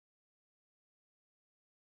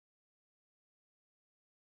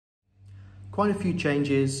Quite a few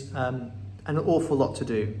changes and an awful lot to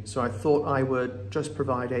do. So I thought I would just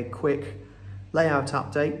provide a quick layout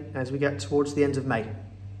update as we get towards the end of May.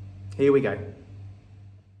 Here we go.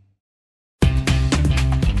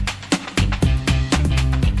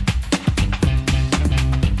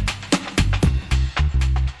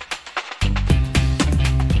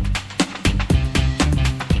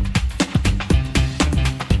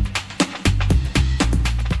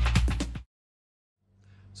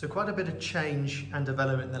 So quite a bit of change and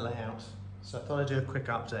development in the layout. So I thought I'd do a quick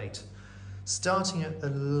update. Starting at the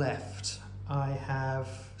left, I have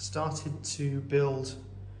started to build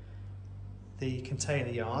the container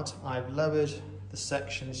yard. I've lowered the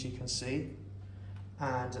section, as you can see,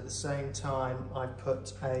 and at the same time I've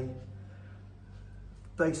put a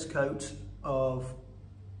base coat of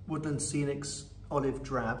Woodland Scenics Olive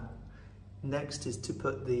Drab. Next is to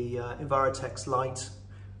put the Envirotex Light,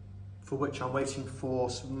 for which I'm waiting for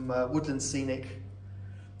some Woodland Scenic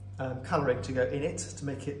colouring to go in it to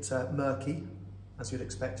make it murky, as you'd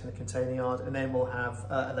expect in a container yard, and then we'll have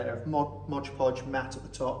a layer of Mod Podge matte at the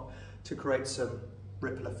top to create some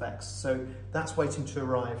ripple effects. So that's waiting to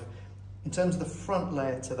arrive. In terms of the front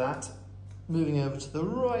layer to that, moving over to the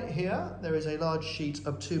right here, there is a large sheet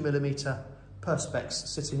of 2mm Perspex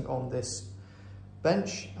sitting on this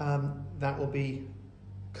bench. That will be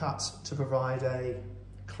cut to provide a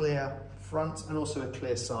clear front and also a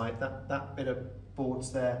clear side. That bit of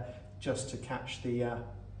board's there just to catch the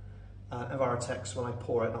Envirotex when I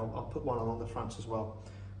pour it, and I'll put one along the front as well.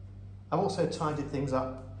 I've also tidied things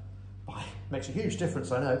up by, makes a huge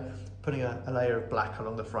difference I know, putting a layer of black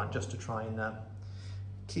along the front just to try and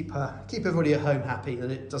keep everybody at home happy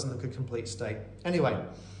that it doesn't look a complete state. Anyway,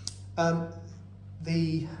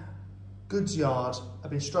 the goods yard, I've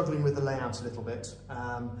been struggling with the layout a little bit.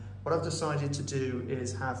 What I've decided to do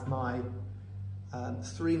is have my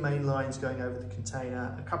 3 main lines going over the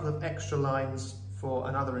container, a couple of extra lines for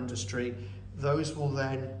another industry. Those will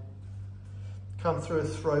then come through a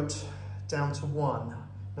throat down to 1.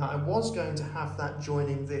 Now I was going to have that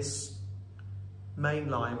joining this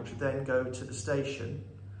main line, which would then go to the station,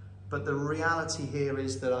 but the reality here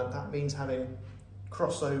is that that means having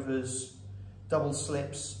crossovers, double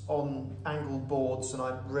slips on angled boards,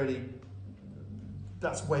 and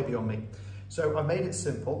that's way beyond me. So I made it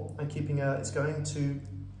simple and keeping it's going to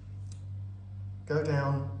go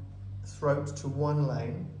down throat to 1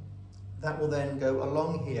 lane. That will then go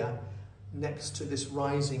along here next to this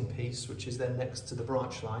rising piece, which is then next to the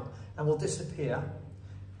branch line, and will disappear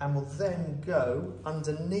and will then go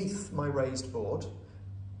underneath my raised board.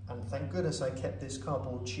 And thank goodness I kept this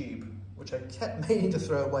cardboard tube, which I kept meaning to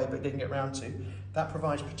throw away but didn't get round to. That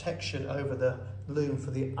provides protection over the loom for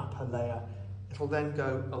the upper layer. It'll then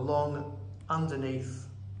go along underneath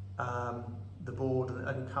the board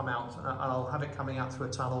and come out, and I'll have it coming out through a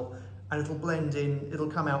tunnel, and it'll blend in, it'll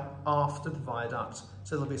come out after the viaduct,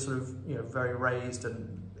 so it'll be sort of, you know, very raised,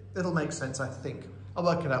 and it'll make sense, I think. I'll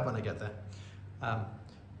work it out when I get there.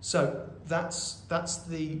 So that's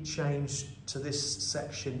the change to this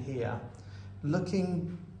section here.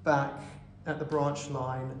 Looking back at the branch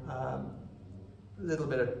line, a little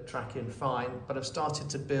bit of tracking, fine, but I've started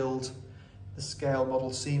to build the scale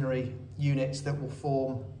model scenery units that will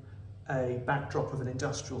form a backdrop of an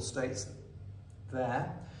industrial estate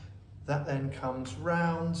there. That then comes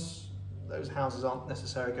round, those houses aren't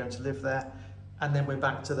necessarily going to live there, and then we're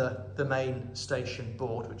back to the main station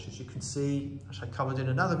board, which, as you can see, which I covered in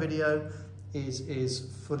another video, is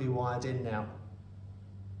fully wired in now.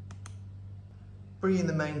 Bringing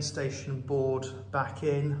the main station board back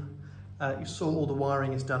in, you saw all the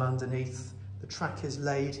wiring is done underneath. The track is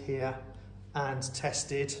laid here and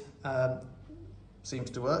tested. Seems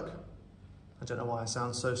to work. I don't know why I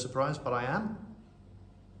sound so surprised, but I am.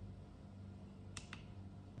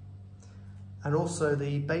 And also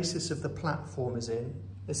the basis of the platform is in.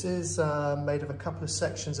 This is made of a couple of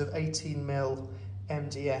sections of 18mm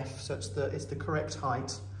MDF, so it's the correct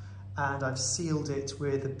height, and I've sealed it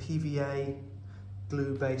with a PVA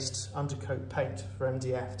glue-based undercoat paint for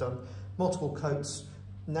MDF, done multiple coats.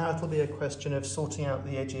 Now it'll be a question of sorting out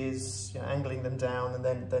the edges, you know, angling them down, and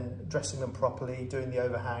then dressing them properly, doing the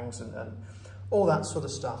overhangs and all that sort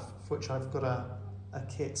of stuff, for which I've got a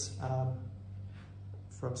kit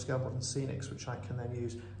from Woodland Scenics, which I can then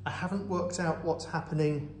use. I haven't worked out what's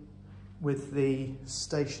happening with the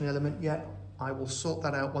station element yet. I will sort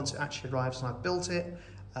that out once it actually arrives and I've built it.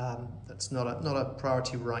 That's not a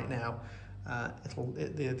priority right now.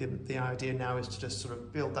 The idea now is to just sort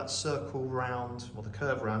of build that circle round, or the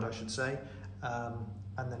curve round I should say,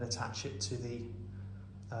 and then attach it to the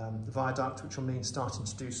viaduct, which will mean starting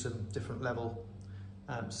to do some different level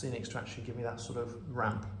scenics to actually give me that sort of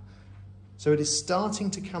ramp. So it is starting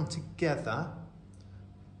to come together.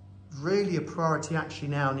 Really a priority actually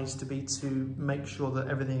now needs to be to make sure that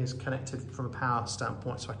everything is connected from a power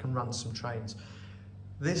standpoint so I can run some trains.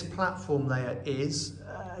 This platform layer is,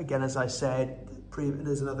 again as I said,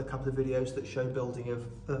 there's another couple of videos that show building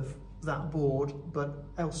of that board, but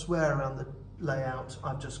elsewhere around the layout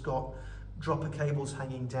I've just got dropper cables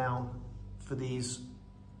hanging down for these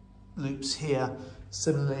loops here.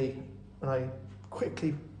 Similarly, when I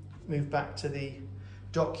quickly move back to the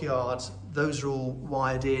dockyard, those are all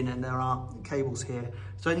wired in and there are cables here.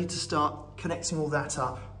 So I need to start connecting all that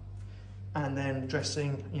up and then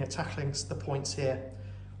addressing, tackling the points here,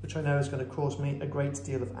 which I know is going to cause me a great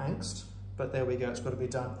deal of angst, but there we go, it's got to be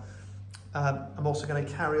done. I'm also going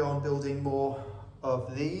to carry on building more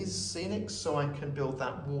of these scenics so I can build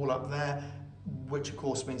that wall up there, which of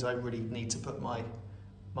course means I really need to put my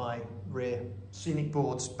rear scenic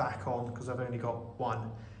boards back on because I've only got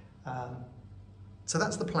one. So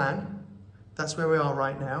that's the plan. That's where we are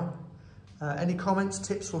right now. Any comments,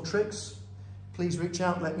 tips or tricks, please reach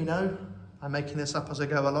out, let me know. I'm making this up as I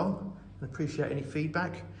go along and appreciate any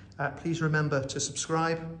feedback. Please remember to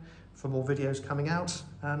subscribe for more videos coming out,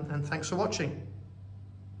 and thanks for watching.